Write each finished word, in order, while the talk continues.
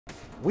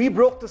We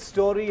broke the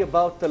story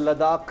about the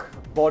Ladakh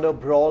border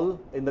brawl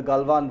in the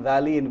Galwan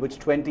Valley, in which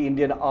 20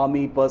 Indian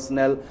Army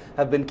personnel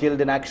have been killed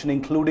in action,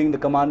 including the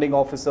commanding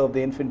officer of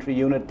the infantry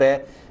unit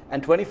there.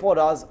 And 24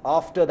 hours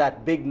after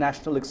that big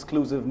national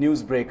exclusive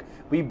news break,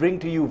 we bring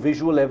to you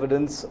visual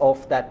evidence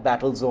of that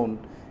battle zone.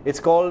 It's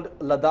called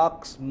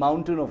Ladakh's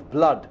Mountain of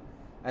Blood.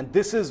 And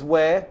this is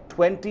where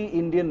 20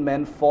 Indian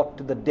men fought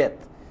to the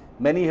death.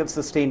 Many have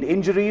sustained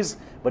injuries,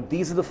 but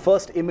these are the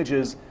first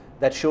images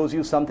that shows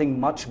you something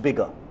much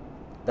bigger.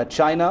 That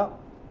China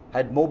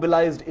had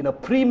mobilized in a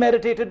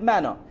premeditated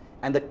manner,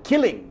 and the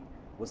killing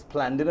was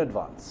planned in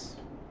advance.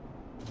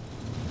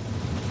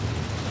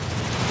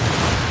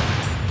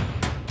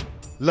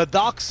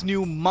 Ladakh's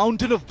new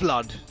Mountain of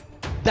Blood,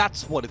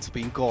 that's what it's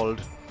being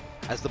called.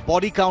 As the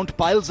body count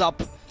piles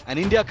up and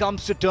India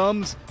comes to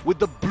terms with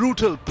the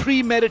brutal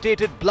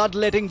premeditated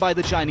bloodletting by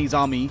the Chinese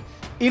army,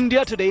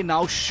 India today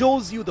now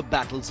shows you the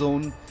battle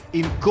zone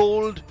in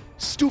cold,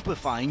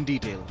 stupefying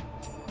detail.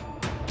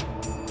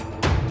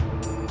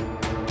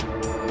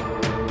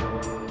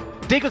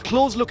 Take a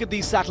close look at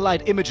these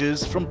satellite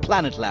images from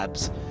Planet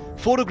Labs.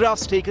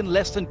 Photographs taken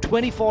less than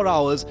 24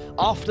 hours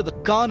after the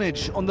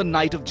carnage on the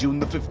night of June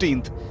the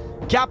 15th,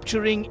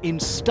 capturing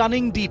in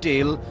stunning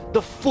detail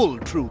the full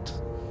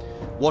truth.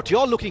 What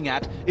you're looking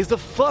at is the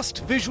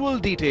first visual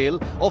detail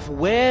of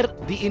where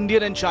the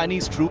Indian and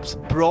Chinese troops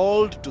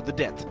brawled to the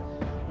death.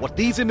 What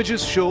these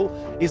images show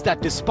is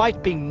that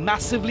despite being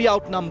massively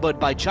outnumbered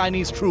by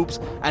Chinese troops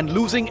and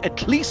losing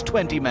at least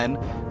 20 men,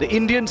 the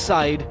Indian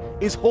side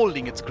is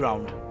holding its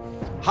ground.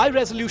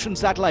 High-resolution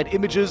satellite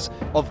images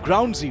of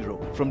Ground Zero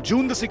from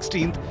June the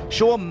 16th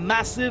show a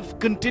massive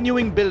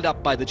continuing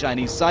build-up by the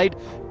Chinese side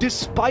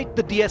despite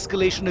the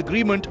de-escalation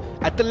agreement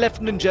at the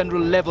Lieutenant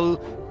General level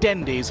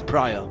 10 days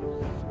prior.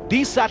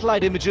 These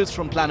satellite images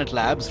from Planet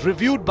Labs,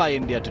 reviewed by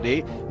India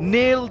today,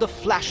 nail the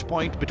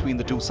flashpoint between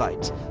the two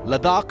sides,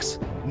 Ladakh's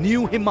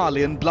new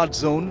Himalayan blood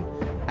zone.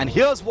 And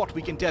here's what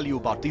we can tell you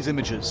about these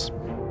images.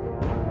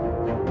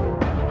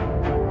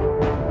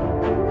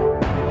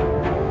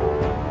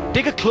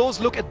 Take a close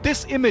look at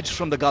this image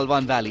from the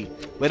Galwan Valley,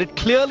 where it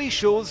clearly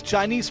shows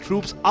Chinese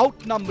troops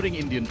outnumbering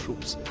Indian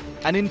troops.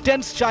 An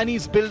intense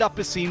Chinese build-up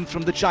is seen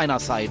from the China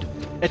side.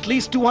 At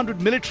least 200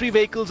 military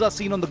vehicles are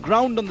seen on the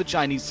ground on the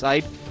Chinese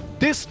side,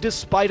 this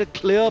despite a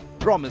clear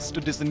promise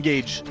to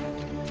disengage.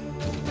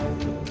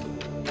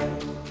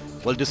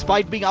 Well,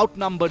 despite being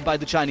outnumbered by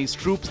the Chinese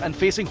troops and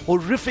facing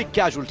horrific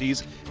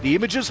casualties, the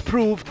images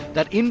prove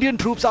that Indian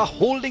troops are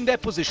holding their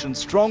position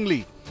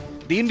strongly.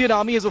 The Indian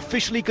Army has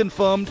officially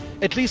confirmed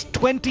at least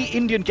 20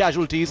 Indian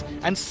casualties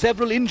and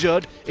several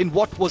injured in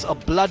what was a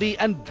bloody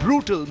and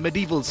brutal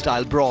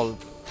medieval-style brawl.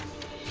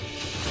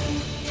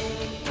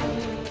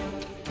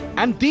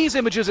 And these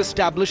images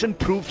establish and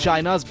prove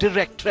China's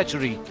direct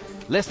treachery.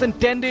 Less than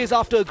 10 days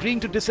after agreeing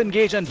to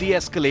disengage and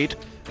de-escalate,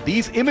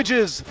 these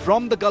images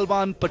from the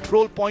Galwan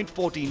Patrol Point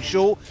 14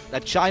 show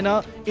that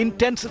China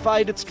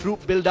intensified its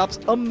troop build-ups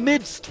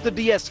amidst the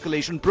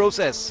de-escalation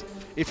process.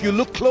 If you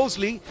look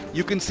closely,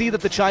 you can see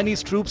that the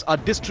Chinese troops are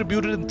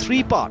distributed in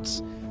three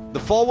parts. The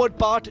forward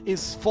part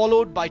is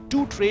followed by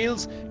two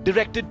trails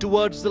directed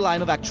towards the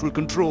line of actual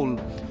control.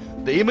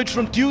 The image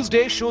from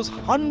Tuesday shows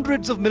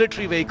hundreds of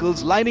military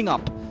vehicles lining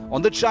up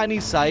on the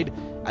Chinese side,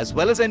 as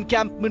well as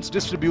encampments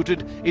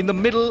distributed in the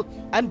middle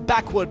and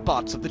backward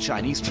parts of the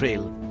Chinese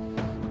trail.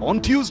 On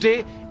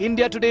Tuesday,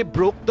 India Today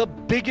broke the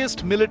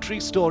biggest military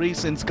story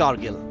since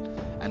Kargil.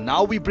 And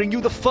now we bring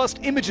you the first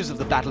images of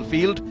the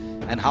battlefield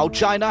and how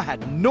China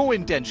had no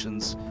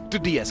intentions to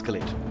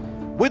de-escalate.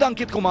 With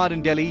Ankit Kumar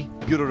in Delhi,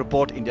 Bureau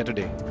Report, India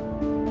Today.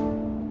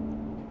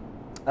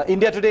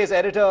 India Today's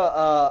editor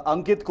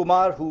Ankit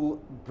Kumar, who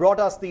brought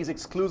us these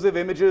exclusive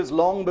images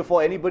long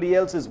before anybody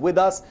else, is with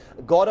us.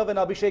 Gaurav and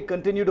Abhishek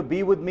continue to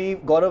be with me.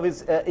 Gaurav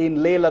is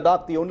in Leh,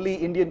 Ladakh, the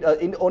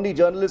only only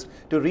journalist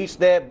to reach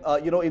there,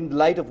 in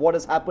light of what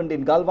has happened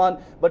in Galwan.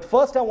 But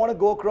first, I want to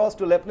go across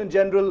to Lieutenant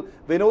General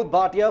Vinod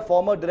Bhatia,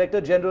 former Director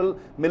General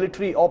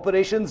Military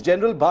Operations.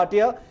 General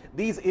Bhatia,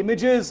 these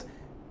images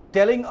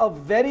telling a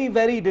very,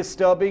 very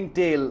disturbing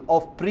tale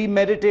of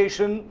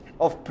premeditation,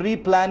 of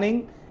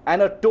pre-planning,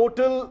 and a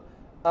total,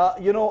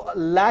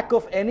 lack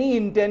of any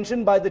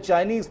intention by the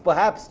Chinese,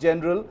 perhaps,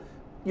 General,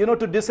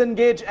 to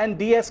disengage and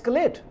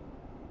de-escalate.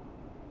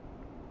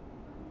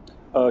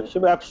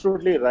 Shiv,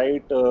 absolutely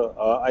right.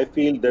 I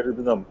feel there has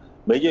been a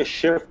major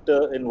shift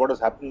in what has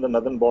happened in the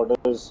northern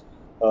borders.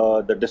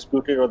 The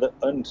disputed or the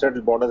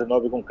unsettled borders have now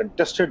become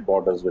contested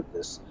borders with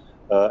this.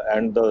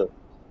 And the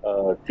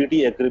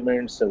treaty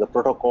agreements, the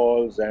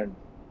protocols, and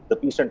the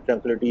peace and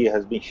tranquility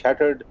has been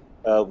shattered.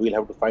 We'll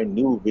have to find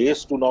new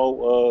ways to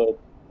now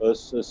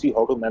see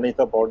how to manage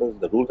the borders.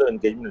 The rules of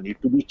engagement need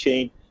to be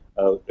changed.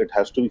 It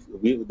has to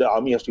be, the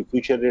army has to be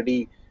future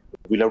ready.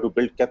 We'll have to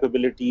build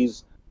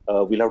capabilities.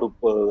 We'll have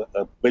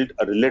to build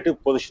a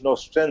relative position of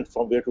strength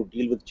from where to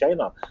deal with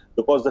China.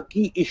 Because the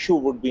key issue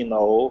would be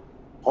now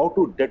how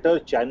to deter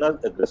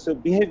China's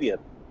aggressive behavior.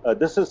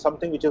 This is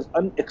something which is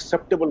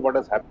unacceptable, what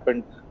has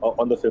happened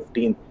on the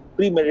 15th.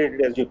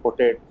 Premeditated, as you put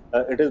it,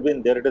 It has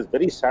been there. It is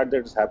very sad that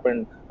it's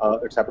happened.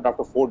 It's happened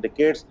after 4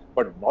 decades.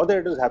 But now that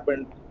it has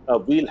happened,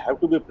 we'll have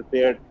to be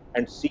prepared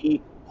and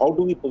see how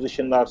do we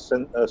position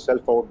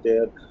ourselves out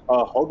there?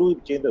 How do we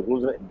change the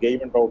rules of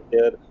engagement out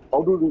there?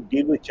 How do we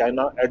deal with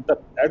China at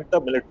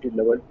the military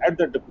level, at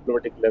the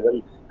diplomatic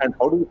level, and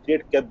how do we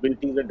create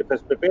capabilities and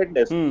defense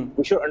preparedness?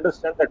 We should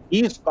understand that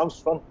peace comes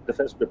from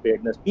defense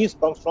preparedness. Peace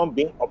comes from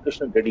being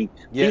operational ready.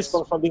 Yes. Peace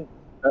comes from being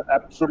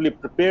absolutely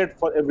prepared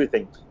for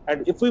everything.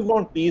 And if we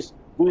want peace,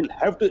 we will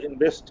have to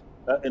invest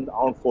in the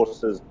armed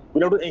forces.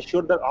 We'll have to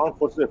ensure that armed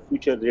forces are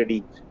future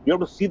ready. We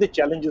have to see the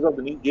challenges of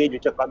the new age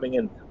which are coming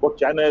in, what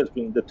China is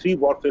doing, the 3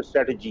 warfare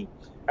strategy.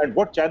 And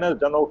what China has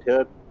done out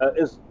here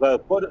is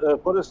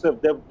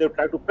coercive. They've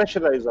tried to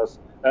pressurize us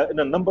in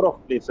a number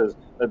of places.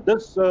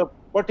 This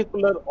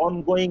particular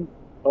ongoing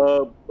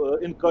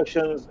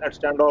incursions and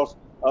standoffs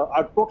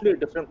are totally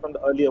different from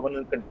the earlier one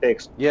in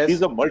context. Yes.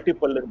 These are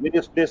multiple in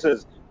various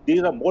places.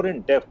 These are more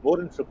in depth,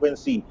 more in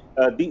frequency.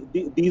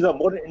 These are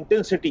more in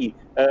intensity.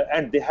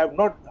 And they have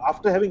not,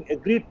 after having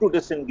agreed to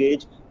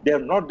disengage, they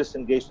have not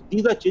disengaged.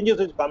 These are changes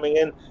which are coming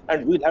in,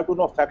 and we'll have to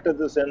now factor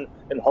this in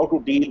how to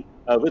deal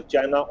with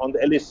China on the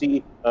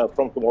LAC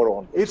from tomorrow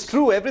on. It's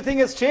true. Everything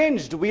has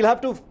changed. We'll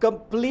have to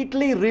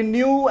completely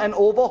renew and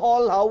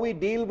overhaul how we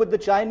deal with the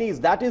Chinese.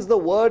 That is the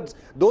words.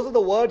 Those are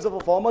the words of a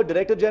former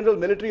Director General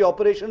Military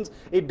Operations.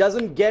 It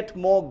doesn't get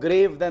more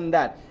grave than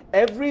that.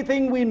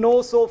 Everything we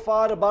know so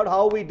far about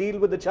how we deal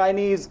with the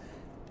Chinese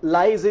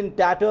lies in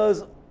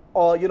tatters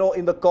or,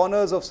 in the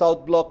corners of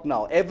South Block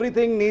now.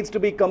 Everything needs to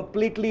be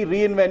completely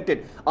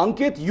reinvented.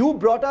 Ankit, you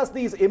brought us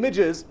these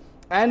images.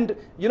 And,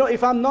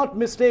 if I'm not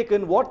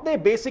mistaken, what they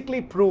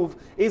basically prove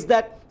is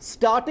that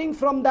starting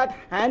from that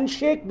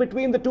handshake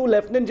between the 2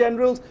 lieutenant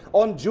generals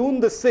on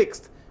June the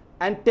 6th,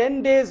 and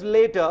 10 days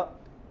later,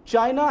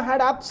 China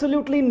had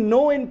absolutely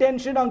no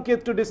intention,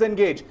 Ankit, to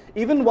disengage.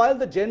 Even while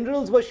the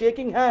generals were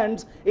shaking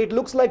hands, it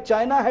looks like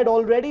China had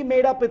already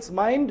made up its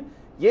mind.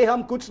 ये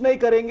हम कुछ नहीं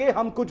करेंगे,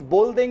 हम कुछ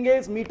बोल देंगे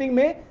इस meeting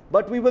में,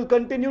 but we will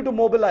continue to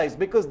mobilize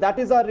because that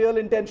is our real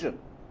intention.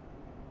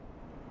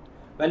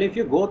 Well, if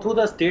you go through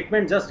the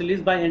statement just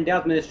released by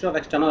India's Ministry of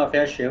External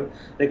Affairs, Shiv,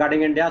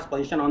 regarding India's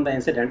position on the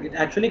incident, it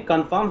actually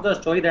confirms the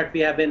story that we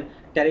have been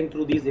telling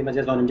through these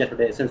images on India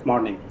Today since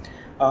morning.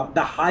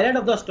 The highlight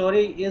of the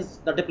story is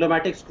the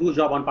diplomatic screw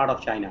job on part of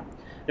China.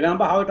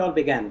 Remember how it all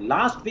began.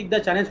 Last week, the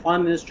Chinese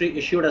Foreign Ministry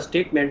issued a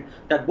statement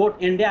that both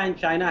India and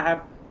China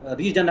have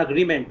reached an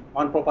agreement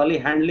on properly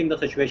handling the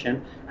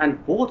situation,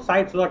 and both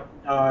sides were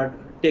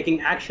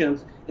taking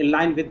actions in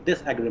line with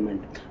this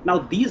agreement. Now,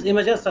 these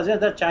images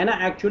suggest that China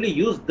actually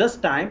used this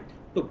time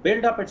to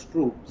build up its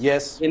troops,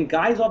 yes, in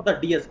guise of the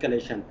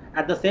de-escalation.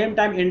 At the same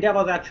time, India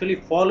was actually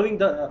following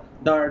the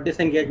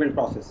disengagement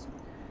process.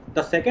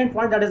 The second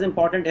point that is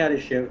important here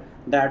is, Shiv,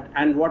 that,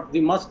 and what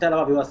we must tell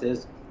our viewers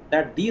is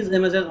that these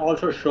images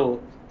also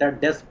show that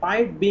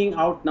despite being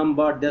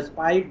outnumbered,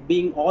 despite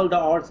being all the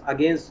odds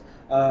against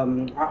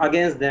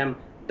them,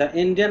 the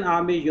Indian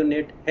Army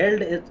unit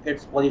held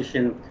its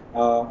position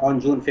on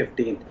June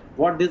 15th.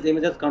 What these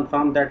images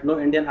confirm that no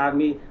Indian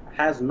Army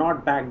has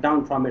not backed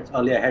down from its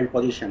earlier held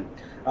position.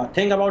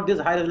 Thing about these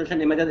high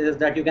resolution images is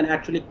that you can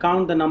actually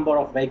count the number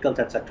of vehicles,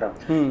 etc.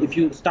 If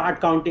you start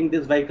counting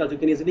these vehicles, you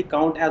can easily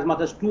count as much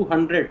as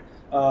 200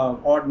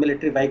 odd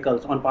military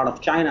vehicles on part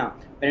of China.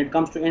 When it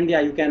comes to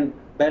India, you can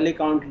barely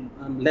count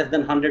less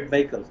than 100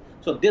 vehicles.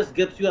 So this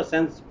gives you a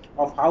sense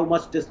of how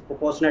much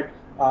disproportionate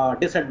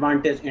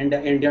disadvantage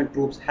Indian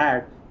troops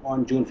had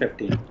on June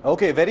 15th.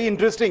 Okay, very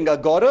interesting.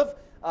 Gaurav,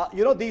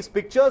 these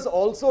pictures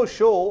also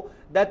show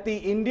that the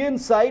Indian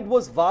side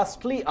was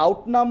vastly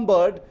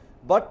outnumbered.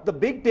 But the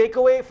big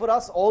takeaway for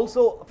us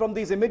also from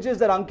these images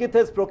that Ankit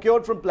has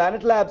procured from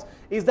Planet Labs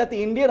is that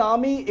the Indian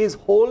Army is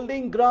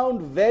holding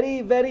ground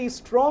very, very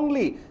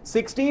strongly.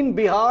 16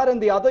 Bihar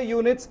and the other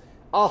units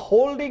are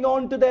holding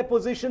on to their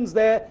positions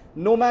there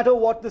no matter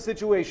what the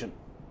situation.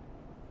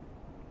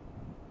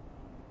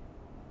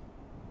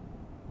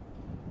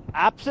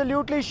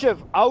 Absolutely,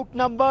 Shiv.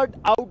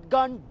 Outnumbered,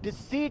 outgunned,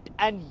 deceit,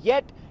 and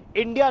yet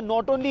India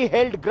not only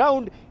held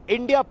ground,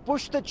 India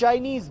pushed the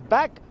Chinese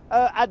back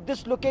at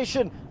this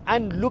location.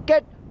 And look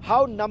at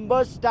how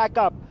numbers stack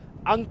up.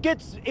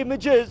 Ankit's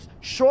images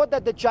show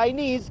that the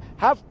Chinese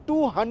have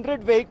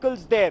 200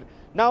 vehicles there.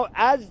 Now,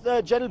 as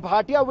General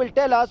Bhatia will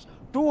tell us,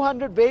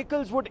 200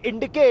 vehicles would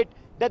indicate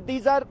that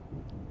these are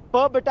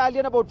per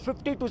battalion about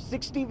 50 to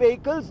 60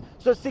 vehicles.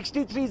 So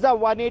 63s are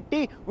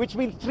 180, which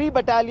means 3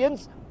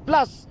 battalions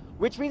plus,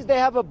 which means they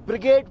have a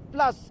brigade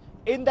plus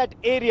in that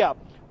area.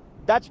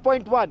 That's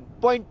point one.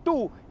 Point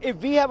two, if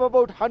we have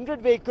about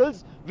 100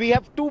 vehicles, we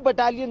have 2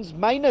 battalions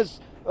minus.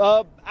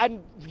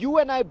 And you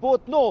and I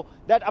both know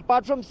that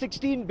apart from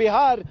 16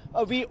 Bihar,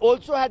 we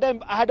also had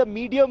a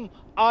medium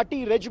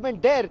RT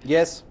regiment there.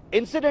 Yes.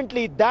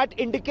 Incidentally, that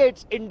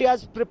indicates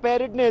India's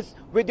preparedness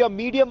with your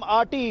medium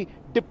RT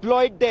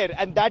deployed there.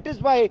 And that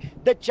is why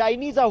the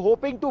Chinese are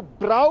hoping to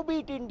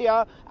browbeat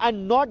India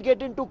and not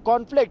get into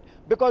conflict.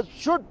 Because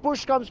should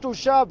push come to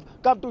shove,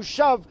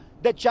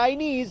 the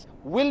Chinese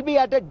will be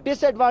at a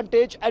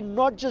disadvantage, and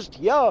not just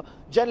here.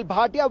 General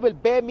Bhatia will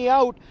bear me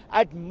out.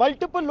 At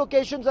multiple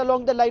locations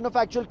along the line of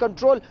actual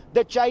control,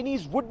 the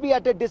Chinese would be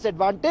at a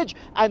disadvantage,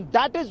 and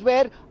that is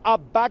where our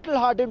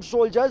battle-hardened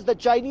soldiers, the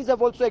Chinese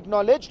have also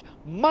acknowledged,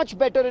 much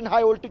better in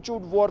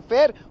high-altitude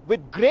warfare,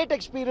 with great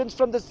experience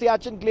from the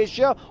Siachen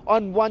Glacier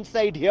on one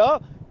side here.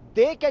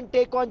 They can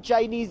take on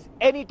Chinese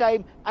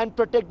anytime and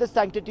protect the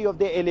sanctity of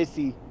their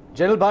LAC.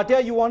 General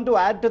Bhatia, you want to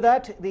add to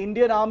that? The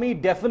Indian Army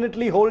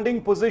definitely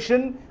holding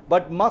position,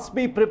 but must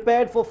be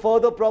prepared for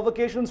further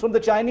provocations from the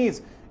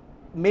Chinese.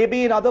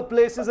 Maybe in other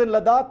places in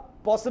Ladakh,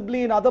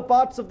 possibly in other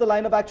parts of the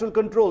line of actual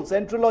control,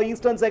 central or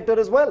eastern sector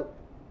as well.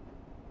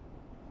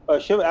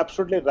 Shiv,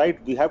 absolutely right.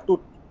 We have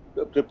to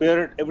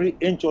prepare it every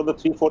inch of the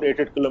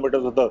 3,488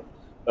 kilometers of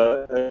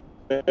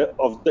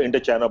the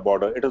Indo-China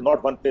border. It is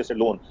not one place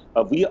alone.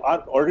 We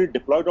are already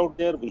deployed out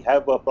there. We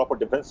have proper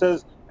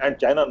defenses, and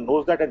China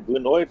knows that, and we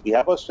know it. We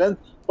have our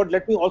strength. But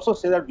let me also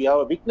say that we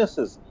have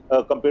weaknesses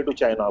compared to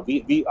China.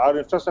 Our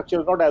infrastructure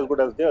is not as good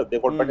as theirs.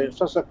 They've got better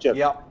infrastructure.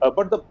 Yeah.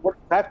 But the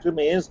fact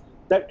remains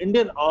that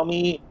Indian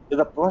Army is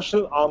a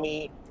professional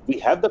army. We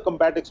have the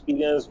combat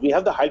experience. We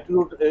have the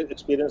altitude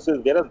experiences.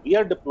 Whereas we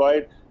are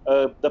deployed,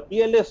 the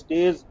PLA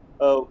stays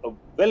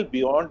well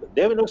beyond.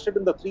 They have invested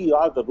in the 3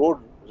 R's, the road,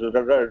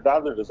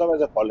 radar, the reserve,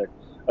 as I call it.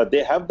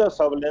 They have the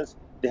surveillance,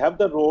 they have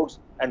the roads,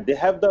 and they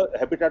have the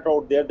habitat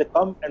out there. They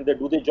come and they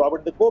do their job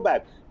and they go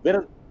back.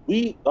 Whereas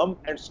we come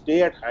and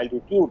stay at high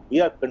altitude.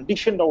 We are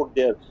conditioned out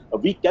there.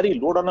 We carry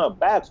load on our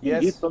backs. We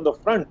lead from the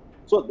front.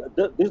 So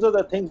these are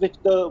the things which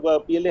the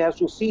PLA has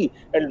to see,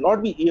 and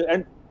not be.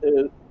 And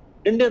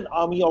Indian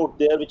Army out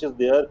there, which is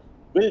there,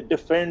 will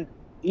defend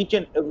each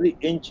and every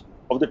inch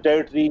of the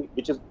territory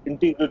which is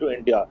integral to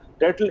India.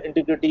 Territorial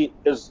integrity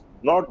is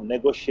not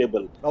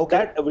negotiable. Okay.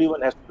 That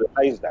everyone has to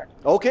realize that.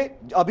 Okay.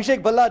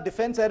 Abhishek Balla,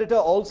 defense editor,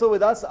 also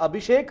with us.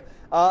 Abhishek,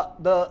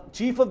 the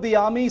chief of the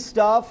army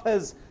staff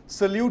has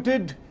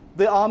saluted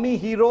the army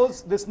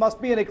heroes. This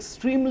must be an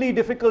extremely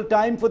difficult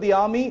time for the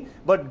army,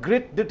 but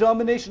grit,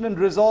 determination and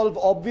resolve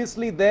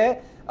obviously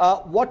there.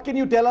 What can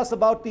you tell us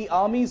about the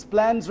army's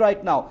plans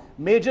right now?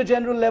 Major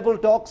general level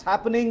talks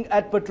happening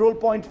at Patrol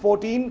Point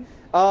 14.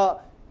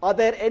 Are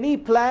there any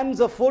plans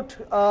afoot,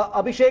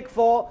 Abhishek,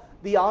 for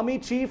the army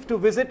chief to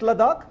visit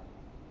Ladakh?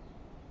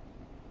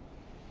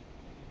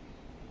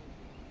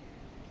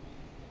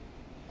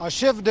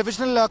 Shiv,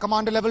 divisional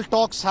commander level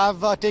talks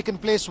have taken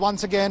place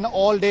once again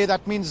all day.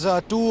 That means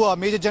two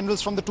major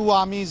generals from the two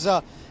armies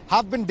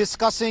have been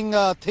discussing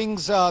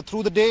things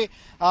through the day.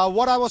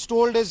 What I was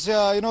told is,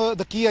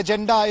 the key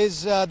agenda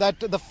is that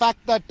the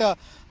fact that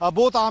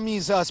both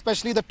armies,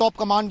 especially the top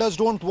commanders,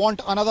 don't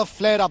want another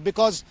flare-up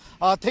because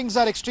things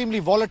are extremely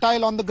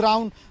volatile on the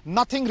ground.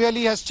 Nothing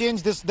really has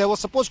changed. There was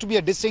supposed to be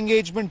a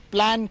disengagement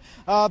plan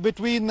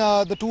between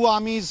the two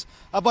armies,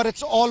 but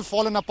it's all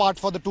fallen apart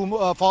for the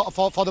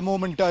for the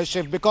moment,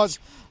 Shiv, because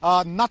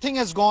nothing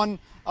has gone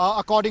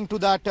according to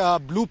that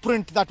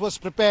blueprint that was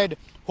prepared,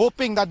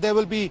 hoping that there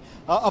will be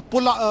a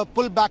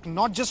pullback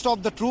not just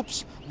of the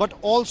troops but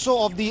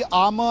also of the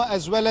armor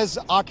as well as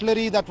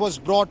artillery that was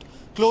brought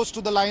close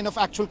to the line of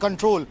actual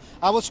control.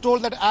 I was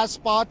told that as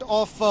part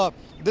of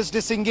this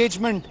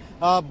disengagement,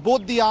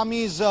 both the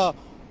armies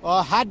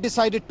had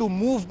decided to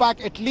move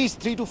back at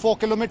least 3 to 4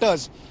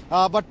 kilometers,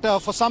 but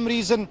for some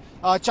reason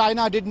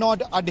China did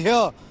not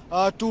adhere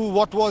to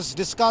what was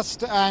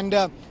discussed, and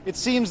it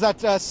seems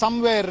that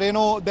somewhere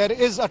there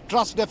is a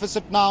trust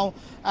deficit now,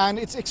 and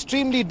it's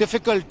extremely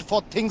difficult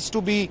for things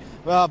to be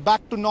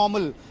back to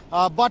normal.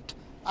 But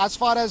as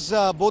far as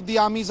both the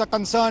armies are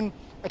concerned,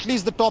 at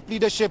least the top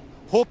leadership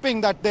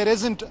hoping that there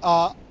isn't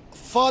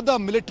further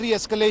military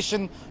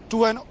escalation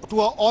to an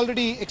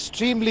already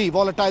extremely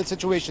volatile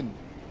situation.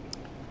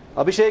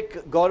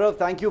 Abhishek, Gaurav,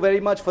 thank you very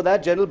much for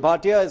that. General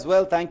Bhatia as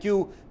well, thank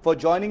you for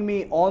joining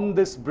me on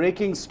this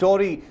breaking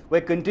story.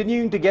 We're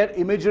continuing to get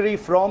imagery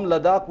from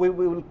Ladakh. We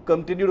will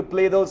continue to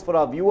play those for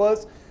our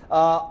viewers.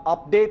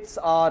 Updates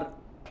are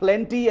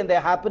plenty and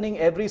they're happening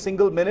every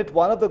single minute.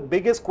 One of the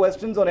biggest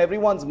questions on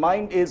everyone's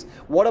mind is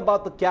what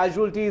about the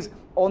casualties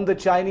on the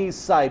Chinese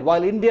side?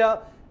 While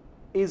India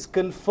is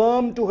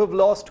confirmed to have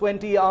lost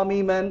 20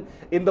 army men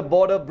in the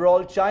border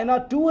brawl,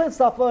 China too has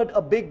suffered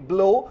a big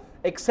blow,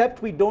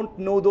 except we don't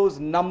know those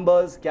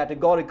numbers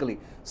categorically.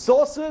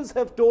 Sources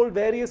have told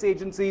various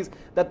agencies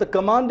that the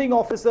commanding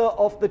officer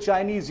of the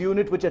Chinese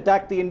unit which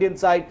attacked the Indian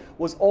side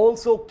was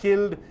also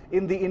killed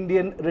in the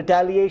Indian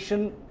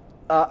retaliation.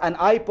 And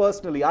I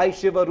personally,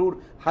 Shiv Aroor,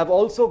 have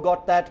also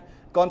got that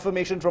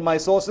confirmation from my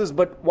sources.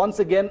 But once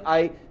again,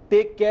 I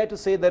take care to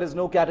say there is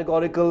no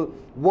categorical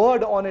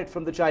word on it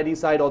from the Chinese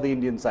side or the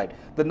Indian side.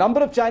 The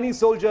number of Chinese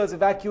soldiers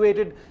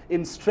evacuated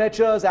in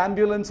stretchers,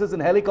 ambulances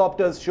and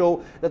helicopters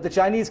show that the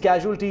Chinese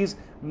casualties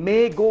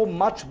may go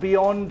much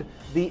beyond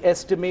the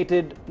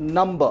estimated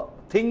number.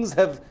 Things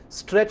have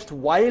stretched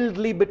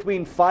wildly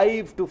between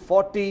 5 to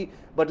 40,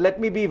 but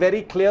let me be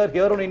very clear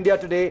here on India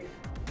Today,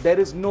 there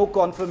is no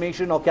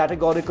confirmation or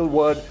categorical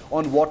word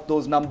on what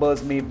those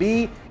numbers may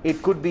be.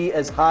 It could be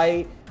as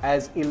high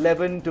as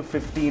 11 to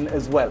 15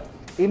 as well.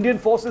 Indian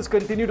forces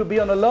continue to be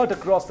on alert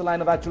across the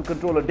line of actual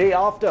control a day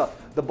after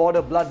the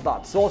border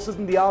bloodbath. Sources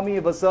in the army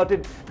have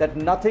asserted that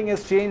nothing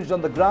has changed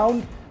on the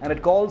ground, and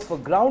it calls for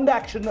ground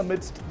action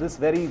amidst this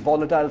very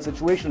volatile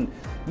situation.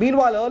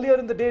 Meanwhile, earlier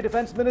in the day,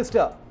 Defence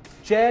Minister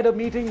chaired a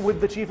meeting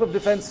with the Chief of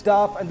Defence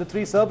Staff and the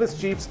 3 service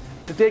chiefs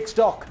to take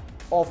stock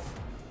of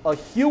a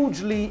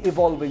hugely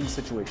evolving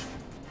situation.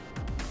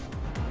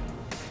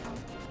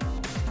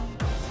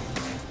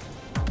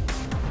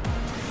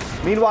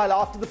 Meanwhile,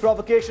 after the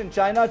provocation,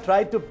 China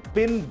tried to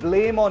pin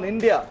blame on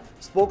India.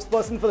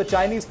 Spokesperson for the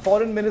Chinese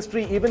Foreign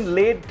Ministry even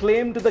laid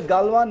claim to the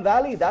Galwan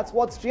Valley. That's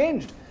what's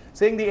changed,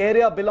 saying the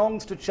area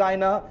belongs to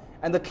China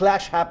and the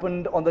clash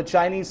happened on the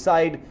Chinese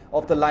side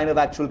of the line of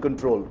actual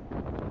control.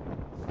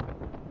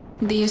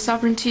 The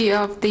sovereignty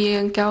of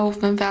the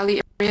Galwan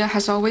Valley area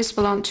has always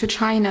belonged to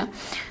China.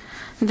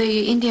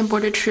 The Indian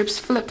border troops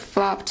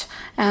flip-flopped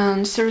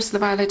and seriously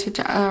violated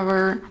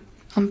our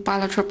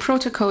bilateral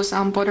protocols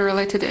on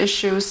border-related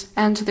issues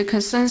and the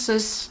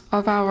consensus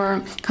of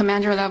our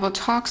commander-level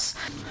talks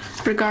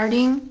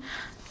regarding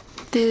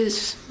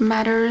these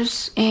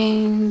matters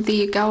in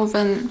the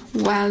Galwan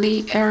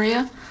Valley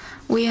area.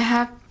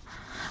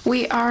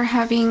 We are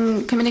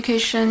having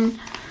communication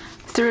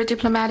through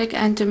diplomatic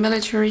and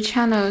military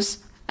channels,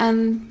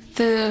 and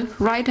the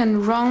right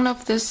and wrong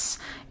of this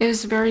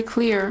is very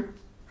clear.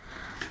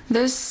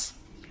 This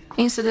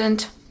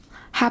incident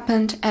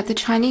happened at the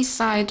Chinese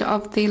side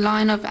of the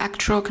line of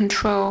actual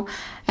control,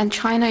 and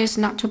China is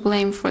not to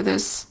blame for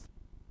this.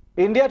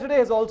 India today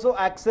has also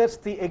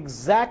accessed the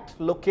exact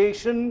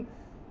location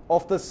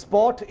of the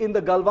spot in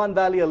the Galwan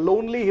Valley, a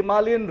lonely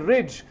Himalayan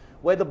ridge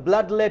where the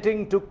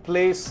bloodletting took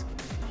place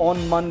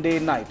on Monday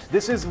night.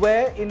 This is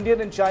where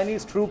Indian and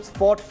Chinese troops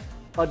fought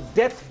a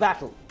death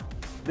battle.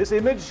 This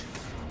image,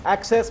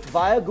 accessed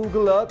via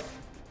Google Earth,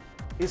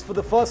 is for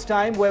the first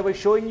time where we're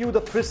showing you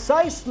the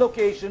precise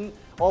location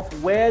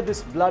of where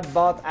this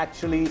bloodbath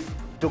actually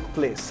took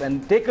place.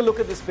 And take a look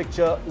at this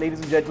picture, ladies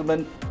and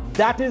gentlemen.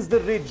 That is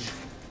the ridge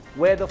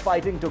where the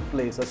fighting took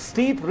place. A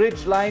steep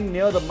ridge line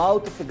near the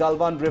mouth of the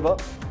Galwan River.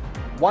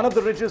 One of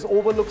the ridges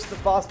overlooks the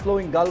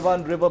fast-flowing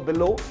Galwan River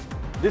below.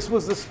 This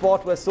was the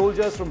spot where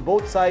soldiers from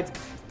both sides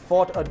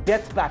fought a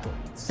death battle.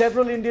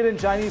 Several Indian and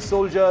Chinese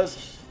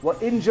soldiers were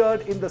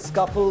injured in the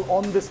scuffle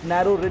on this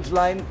narrow ridge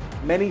line.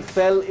 Many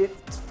fell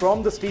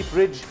from the steep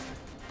ridge,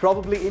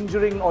 probably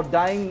injuring or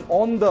dying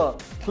on the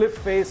cliff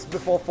face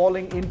before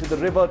falling into the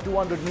river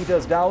 200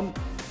 meters down.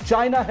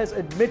 China has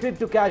admitted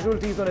to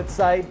casualties on its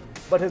side,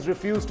 but has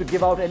refused to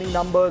give out any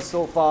numbers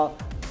so far,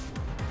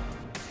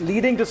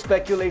 leading to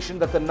speculation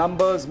that the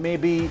numbers may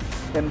be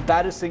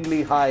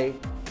embarrassingly high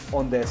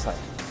on their side.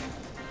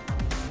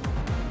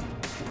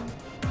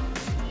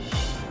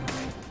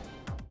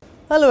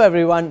 Hello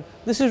everyone,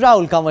 this is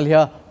Rahul Kamal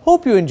here.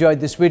 Hope you enjoyed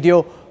this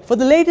video. For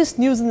the latest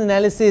news and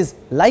analysis,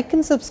 like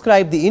and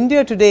subscribe the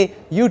India Today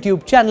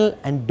YouTube channel,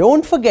 and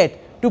don't forget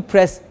to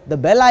press the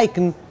bell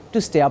icon to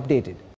stay updated.